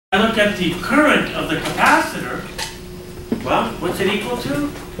I look at the current of the capacitor, well, what's it equal to?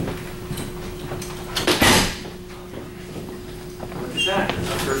 What is that? It's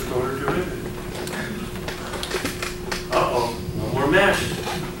a first order derivative. Uh-oh, no more mesh,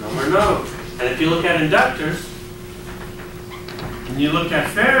 no more node. And if you look at inductors, and you look at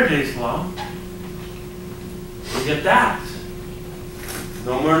Faraday's law, you get that.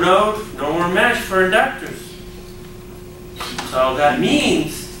 No more node, no more mesh for inductors. So that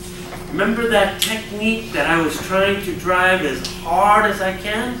means, remember that technique that I was trying to drive as hard as I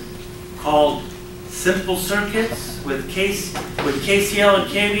can, called simple circuits with KCL and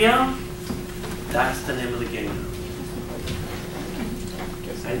KVL? That's the name of the game.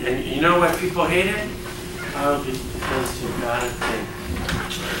 And you know why people hate it? Oh, because you gotta think.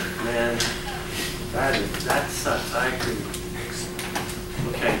 Man, that sucks. I agree.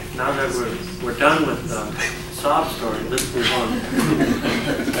 Okay, now that we're done with the sob story, let's move on.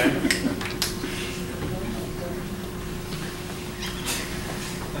 Okay.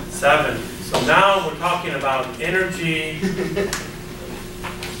 7. So now we're talking about energy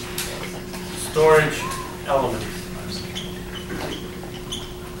storage elements.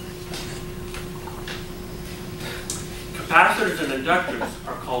 Capacitors and inductors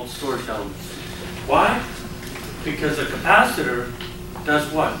are called storage elements. Why? Because a capacitor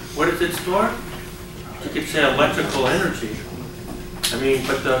does what? What does it store? You could say electrical energy. I mean,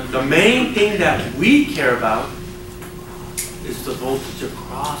 but the main thing that we care about is the voltage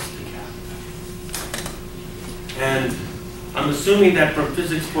across the capacitor. And I'm assuming that from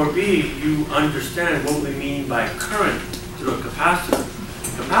Physics 4B, you understand what we mean by current through a capacitor.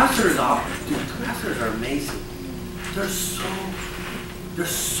 Capacitors are amazing. There's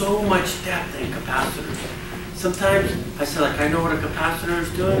so much depth in capacitors. Sometimes I say, like, I know what a capacitor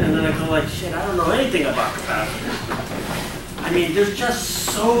is doing, and then I go like, shit, I don't know anything about capacitors. I mean, there's just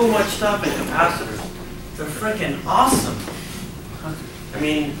so much stuff in capacitors. They're freaking awesome. I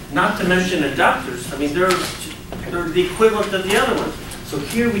mean, not to mention inductors. I mean, they're the equivalent of the other ones. So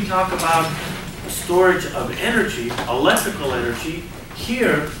here we talk about storage of energy, electrical energy.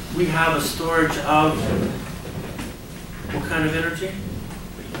 Here we have a storage of what kind of energy?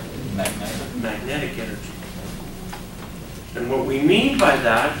 Magnetic energy. And what we mean by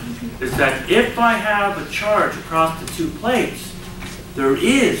that is that if I have a charge across the two plates, there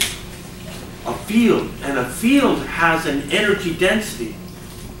is a field, and a field has an energy density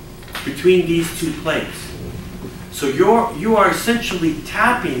between these two plates. So you are essentially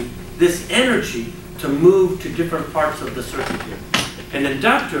tapping this energy to move to different parts of the circuit here. An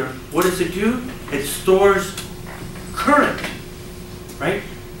inductor, what does it do? It stores current, right?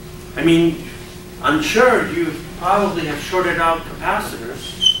 I mean, I'm sure you probably have shorted out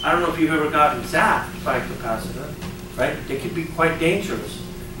capacitors. I don't know if you've ever gotten zapped by a capacitor, right? They can be quite dangerous.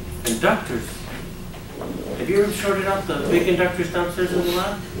 Inductors. Have you ever shorted out the big inductors downstairs in the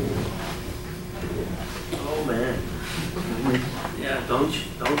lab? Oh man. Yeah, don't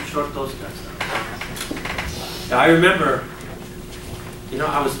short those guys out. Now, I remember, you know,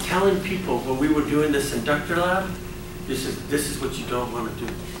 I was telling people when we were doing this inductor lab, this is what you don't want to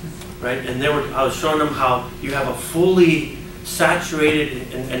do. Right? And I was showing them how you have a fully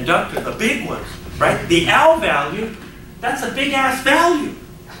saturated inductor, the big ones, right? The L value, that's a big ass value.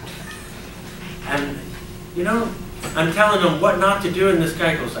 And, you know, I'm telling them what not to do, and this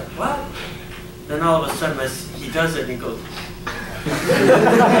guy goes like, what? Then all of a sudden he does it and he goes,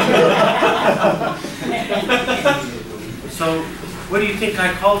 so what do you think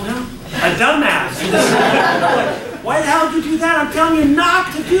I called him? A dumbass. Why the hell did you do that? I'm telling you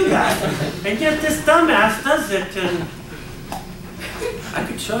not to do that. And yet this dumbass does it, and I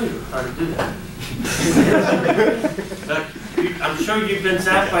could show you how to do that. I'm sure you've been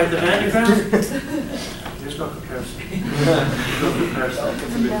zapped by the Van de Graaff. There's no comparison. There's no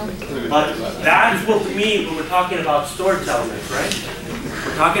comparison. But that's what we mean when we're talking about storage elements, right?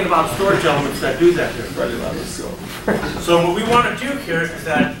 We're talking about storage elements that do that here. So what we want to do here is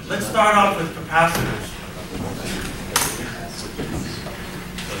that, let's start off with capacitors.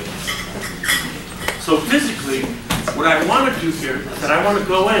 So physically, what I want to do here is that I want to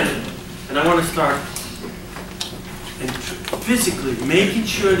go in and I want to start physically making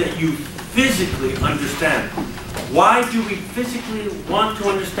sure that you physically understand. Why do we physically want to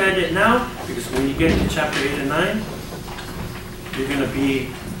understand it now? Because when you get to chapter 8 and 9, you're going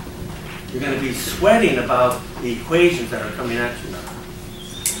to be sweating about the equations that are coming at you now.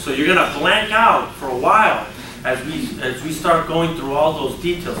 So you're going to blank out for a while as we start going through all those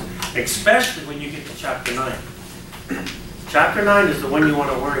details, especially when you get to chapter 9. Chapter 9 is the one you want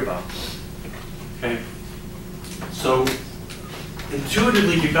to worry about. Okay? So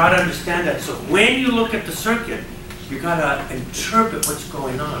intuitively, you got to understand that. So when you look at the circuit, you got to interpret what's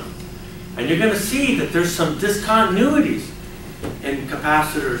going on. And you're going to see that there's some discontinuities in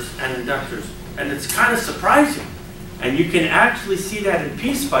capacitors and inductors. And it's kind of surprising. And you can actually see that in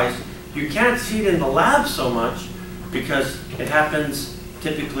PSpice. You can't see it in the lab so much because it happens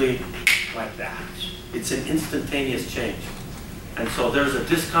typically like that. It's an instantaneous change. And so there's a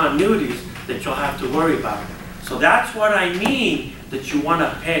discontinuities that you'll have to worry about. So that's what I mean that you want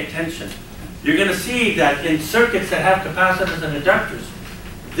to pay attention. You're going to see that in circuits that have capacitors and inductors,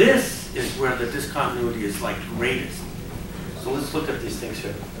 this is where the discontinuity is like greatest. So let's look at these things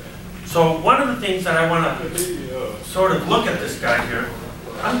here. So one of the things that I want to sort of look at this guy here,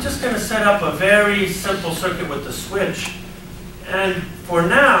 I'm just going to set up a very simple circuit with the switch. And for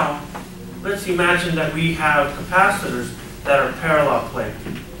now, let's imagine that we have capacitors that are parallel plate.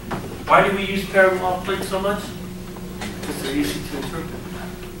 Why do we use parallel plates so much? Because they're easy to interpret.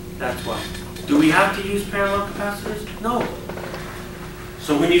 That's why. Do we have to use parallel capacitors? No.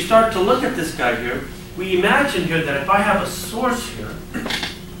 So when you start to look at this guy here, we imagine here that if I have a source here,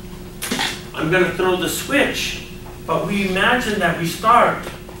 I'm going to throw the switch, but we imagine that we start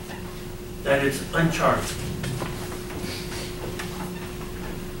that it's uncharged.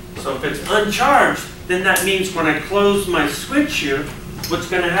 So if it's uncharged, then that means when I close my switch here, what's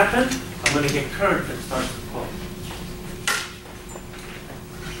going to happen? I'm going to get current that starts to flow.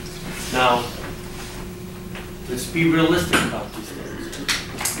 Now, let's be realistic about these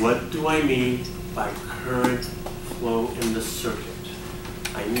things. What do I mean by current flow in the circuit?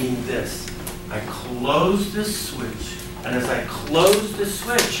 I mean this. I close this switch, and as I close this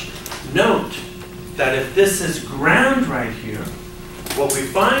switch, note that if this is ground right here, what we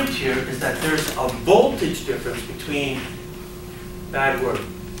find here is that there's a voltage difference between, bad word,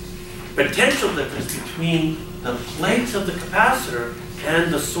 potential difference between the plates of the capacitor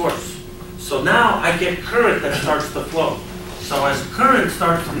and the source. So now I get current that starts to flow. So as current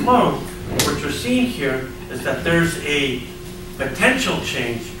starts to flow, what you're seeing here is that there's a potential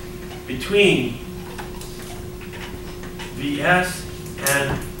change between Vs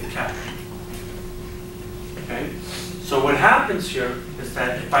and the cap. Okay? So what happens here is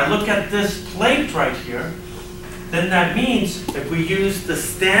that if I look at this plate right here, then that means if we use the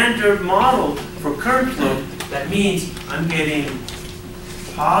standard model for current flow, that means I'm getting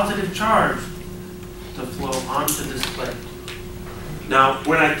positive charge to flow onto this plate. Now,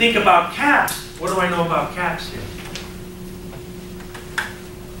 when I think about caps, what do I know about caps here?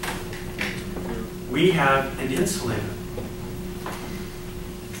 We have an insulator.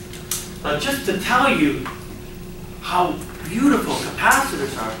 Now, just to tell you how beautiful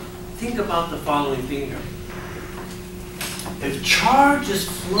capacitors are, think about the following thing here. If charge is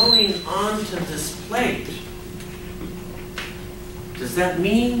flowing onto this plate, does that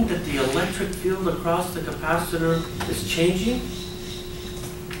mean that the electric field across the capacitor is changing?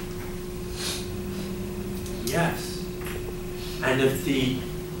 Yes. And if the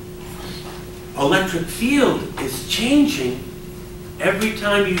electric field is changing, every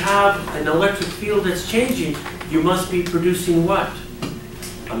time you have an electric field that's changing, you must be producing what?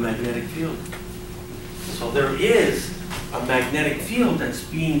 A magnetic field. So there is a magnetic field that's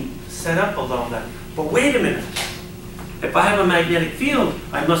being set up along that. But wait a minute. If I have a magnetic field,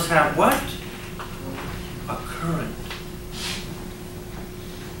 I must have what? A current.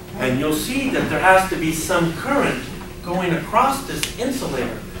 And you'll see that there has to be some current going across this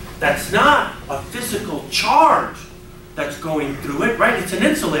insulator. That's not a physical charge that's going through it, right? It's an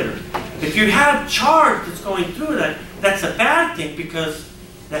insulator. If you have charge that's going through that, that's a bad thing because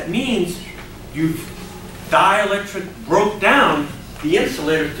that means you've dielectric broke down the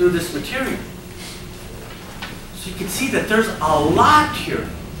insulator through this material. So you can see that there's a lot here.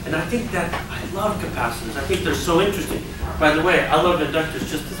 And I think that, I love capacitors. I think they're so interesting. By the way, I love inductors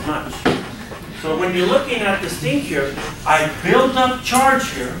just as much. So when you're looking at this thing here, I build up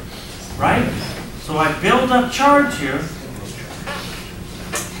charge here, right? So I build up charge here.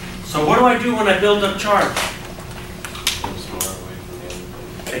 So what do I do when I build up charge?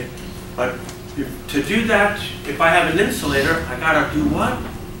 Okay. But to do that, if I have an insulator, I gotta do what?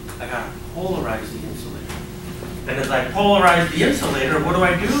 I gotta polarize the insulator. And as I polarize the insulator, what do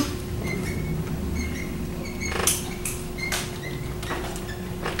I do?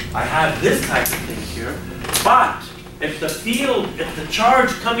 I have this type of thing here, but if the field, if the charge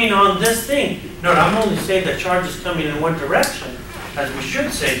coming on this thing, note I'm only saying that charge is coming in one direction, as we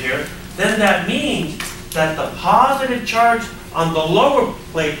should say here, then that means that the positive charge on the lower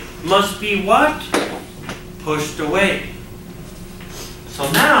plate must be what? Pushed away.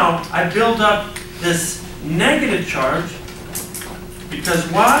 So now I build up this negative charge Because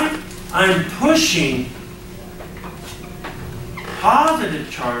why? I'm pushing positive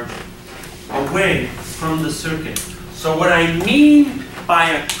charge away from the circuit. So what I mean by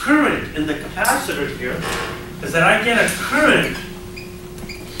a current in the capacitor here is that I get a current,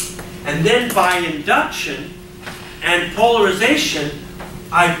 and then by induction and polarization,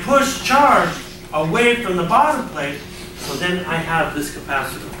 I push charge away from the bottom plate, so then I have this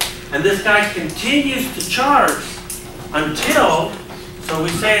capacitor. And this guy continues to charge until, so we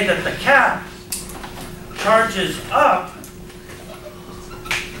say that the cap charges up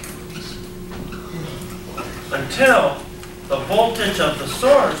until the voltage of the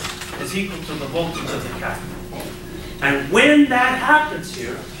source is equal to the voltage of the cap. And when that happens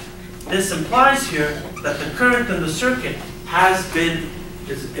here, this implies here that the current in the circuit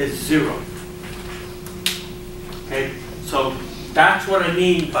is zero. Okay, so that's what I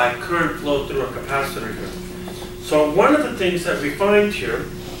mean by current flow through a capacitor here. So one of the things that we find here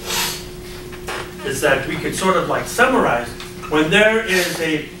is that we could sort of like summarize when there is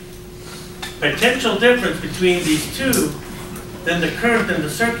a potential difference between these two, then the current in the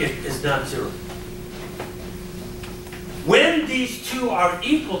circuit is not zero. When these two are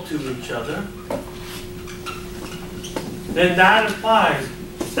equal to each other, then that implies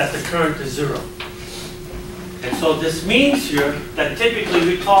that the current is zero. And so this means here that typically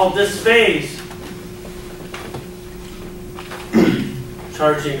we call this phase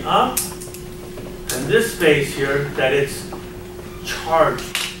charging up, and this phase here that it's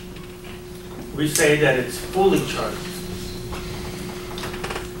charged. We say that it's fully charged.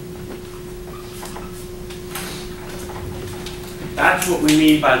 That's what we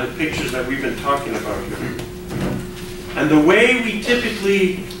mean by the pictures that we've been talking about here. And the way we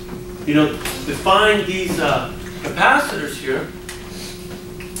typically, define these capacitors here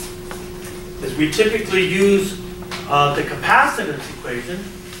is we typically use the capacitance equation.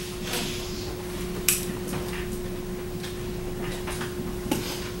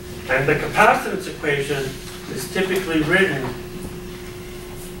 And the capacitance equation is typically written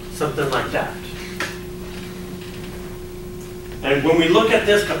something like that. And when we look at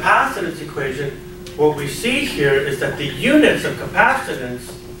this capacitance equation, what we see here is that the units of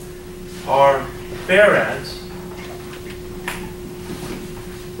capacitance are farads,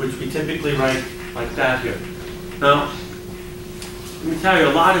 which we typically write like that here. Now, let me tell you,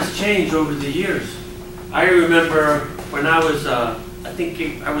 a lot has changed over the years. I remember when I was, I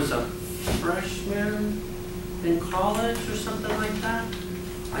think I was a freshman in college or something like that.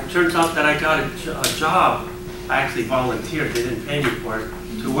 It turns out that I got a job. I actually volunteered, they didn't pay me for it,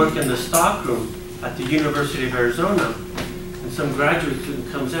 to work in the stockroom at the University of Arizona. And some graduate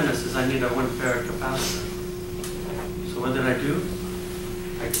student comes in and says, I need a 1 farad capacitor. So what did I do?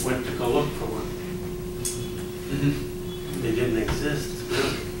 I went to go look for one. They didn't exist,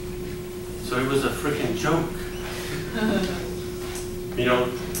 really. So it was a freaking joke.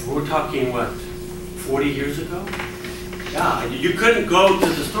 We're talking, what, 40 years ago? Yeah, you couldn't go to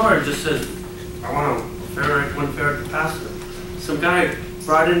the store and just say, I want a 1 farad capacitor. Some guy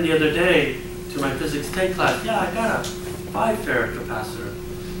brought in the other day to my physics 10 class, yeah, I got a 5 farad capacitor.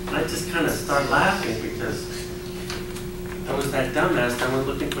 And I just kind of started laughing because I was that dumbass that went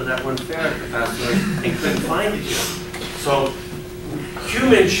looking for that 1 farad capacitor and couldn't find it here. So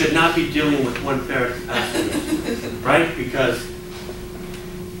humans should not be dealing with 1 farad capacitors, right? Because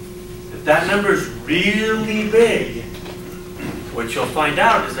if that number is really big, what you'll find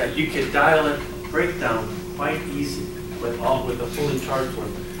out is that you can dial it breakdown quite easy with a fully charged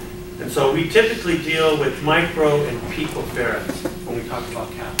one. And so we typically deal with micro and picofarads when we talk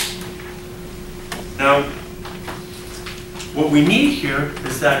about caps. Now, what we need here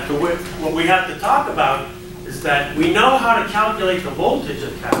is that what we have to talk about is that we know how to calculate the voltage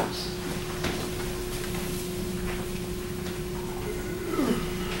of caps.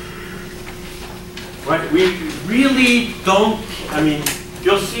 Right? We really don't,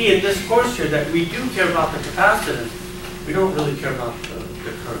 you'll see in this course here that we do care about the capacitance. We don't really care about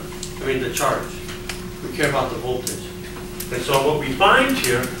the current, the charge. We care about the voltage. And so what we find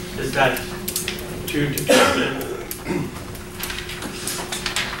here is that to determine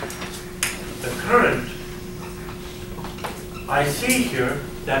the current I see here,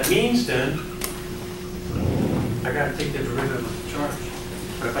 that means then I got to take the derivative of the charge.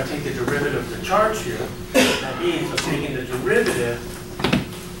 But if I take the derivative of the charge here, that means I'm taking the derivative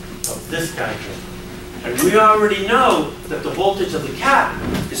of this guy here. And we already know that the voltage of the cap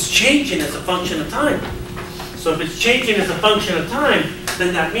is changing as a function of time. So if it's changing as a function of time,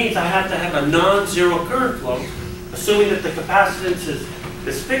 then that means I have to have a non-zero current flow. Assuming that the capacitance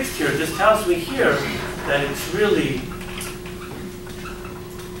is fixed here, this tells me here that it's really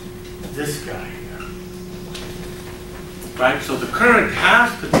this guy here. Right? So the current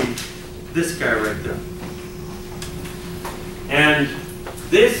has to be this guy right there. And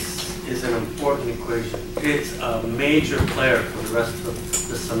this is an important equation. It's a major player for the rest of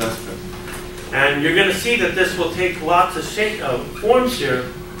the semester. And you're going to see that this will take lots of forms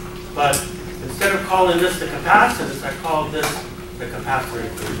here, but instead of calling this the capacitance, I call this the capacitor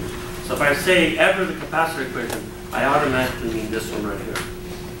equation. So if I say ever the capacitor equation, I automatically mean this one right here.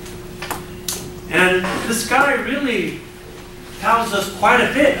 And this guy really tells us quite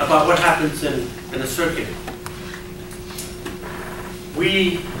a bit about what happens in a circuit.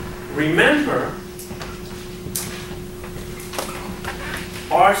 We remember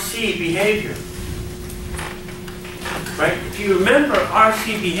RC behavior. Right? If you remember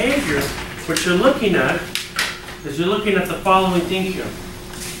RC behavior, what you're looking at is you're looking at the following thing here.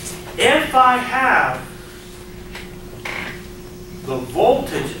 If I have the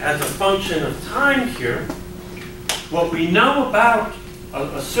voltage as a function of time here, what we know about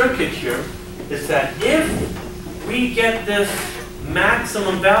a circuit here is that if we get this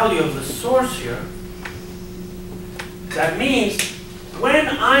maximum value of the source here, that means when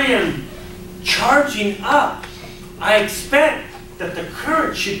I am charging up, I expect that the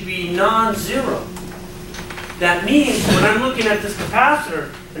current should be non-zero. That means when I'm looking at this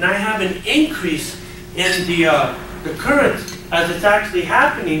capacitor and I have an increase in the current as it's actually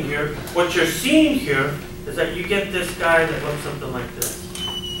happening here, what you're seeing here is that you get this guy that looks something like this.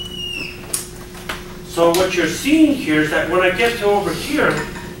 So what you're seeing here is that when I get to over here,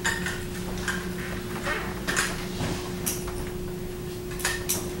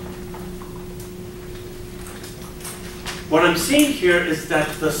 what I'm seeing here is that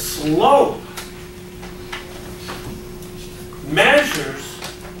the slope measures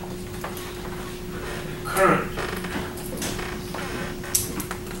current.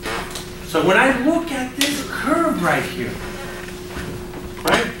 So when I look at this curve right here,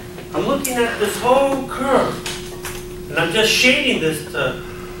 right? I'm looking at this whole curve, and I'm just shading this to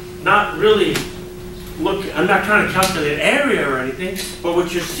not really look, I'm not trying to calculate area or anything, but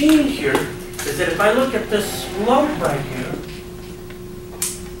what you're seeing here is that if I look at this slope right here,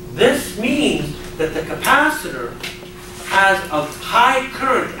 this means that the capacitor has a high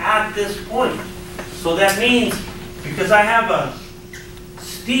current at this point. So that means because I have a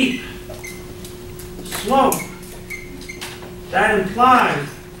steep slope, that implies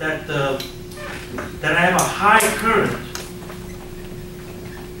that that I have a high current.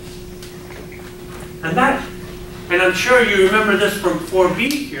 And I'm sure you remember this from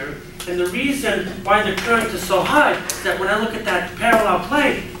 4B here. And the reason why the current is so high is that when I look at that parallel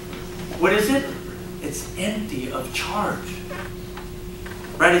plate, what is it? It's empty of charge.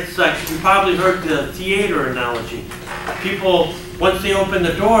 Right? It's like, you probably heard the theater analogy. People, once they open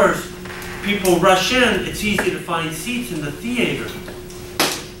the doors, people rush in. It's easy to find seats in the theater.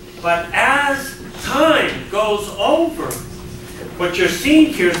 But as time goes over, what you're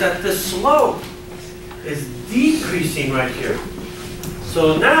seeing here is that the slope is decreasing right here.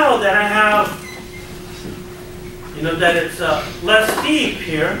 So now that I have, that it's less steep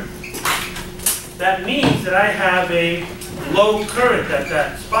here, that means that I have a low current at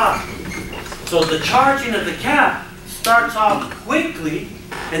that spot. So the charging of the cap starts off quickly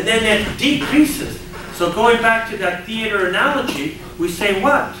and then it decreases. So going back to that theater analogy, we say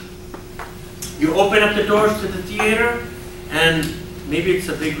what? You open up the doors to the theater and maybe it's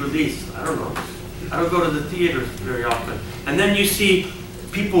a big release. I don't know. I don't go to the theaters very often. And then you see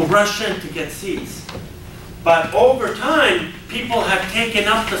people rush in to get seats. But over time, people have taken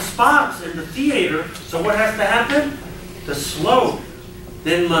up the spots in the theater, so what has to happen? The slope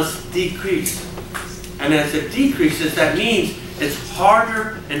then must decrease. And as it decreases, that means it's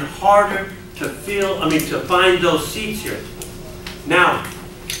harder and harder to find those seats here. Now,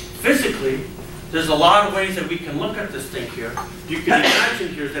 physically, there's a lot of ways that we can look at this thing here. You can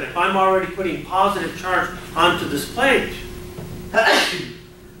imagine here that if I'm already putting positive charge onto this plate,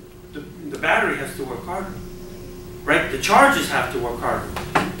 the battery has to work harder. Right? The charges have to work harder.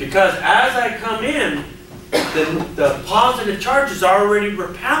 Because as I come in, the positive charges are already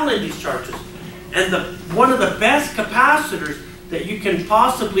repelling these charges. And one of the best capacitors that you can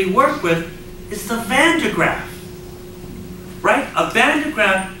possibly work with is the Van de Graaff. Right? A Van de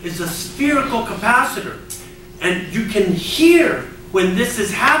Graaff is a spherical capacitor. And you can hear when this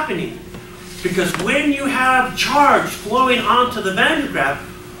is happening. Because when you have charge flowing onto the Van de Graaff,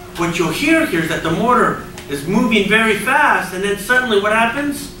 what you'll hear here is that the motor is moving very fast, and then suddenly what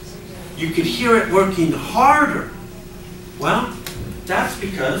happens? You could hear it working harder. Well, that's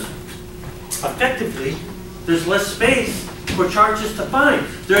because, effectively, there's less space for charges to find.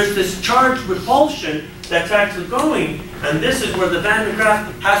 There's this charge repulsion that's actually going, and this is where the Van de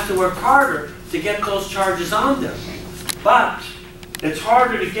Graaff has to work harder to get those charges on there. But it's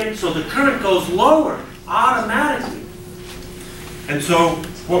harder to get, so the current goes lower automatically. And so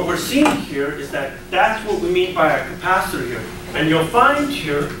what we're seeing here is that that's what we mean by a capacitor here. And you'll find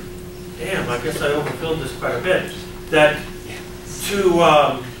here, damn, I guess I overfilled this quite a bit, that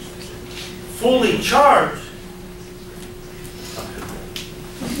to fully charge,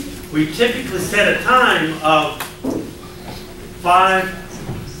 we typically set a time of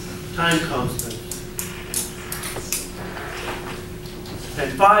 5 time constants.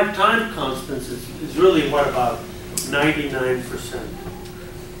 And 5 time constants is really what, about 99%.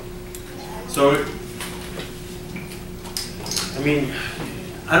 So, I mean,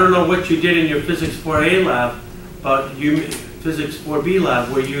 I don't know what you did in your Physics 4A lab, but Physics 4B lab,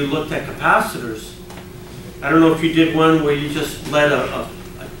 where you looked at capacitors. I don't know if you did one where you just let a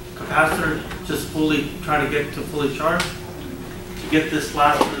capacitor just fully, try to get to fully charged. To get this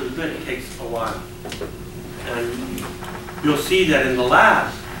last little bit, it takes a while. And you'll see that in the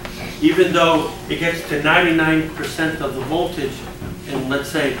lab, even though it gets to 99% of the voltage in, let's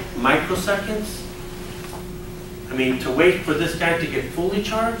say, microseconds, I mean, to wait for this guy to get fully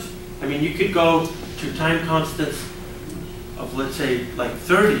charged, I mean, you could go to time constants of, let's say, like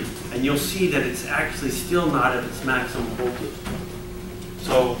 30, and you'll see that it's actually still not at its maximum voltage.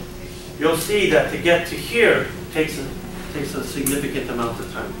 So you'll see that to get to here takes a significant amount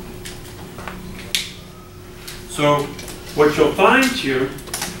of time. So what you'll find here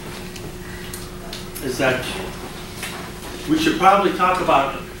is that we should probably talk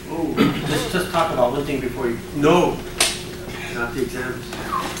about, let's just talk about one thing before you, no, not the exams.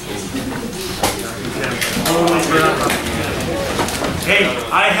 Hey,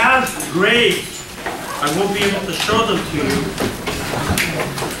 I have grades. I won't be able to show them to you,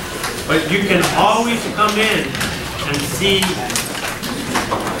 but you can always come in and see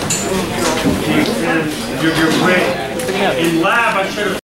the exam, your grade. In lab, I should have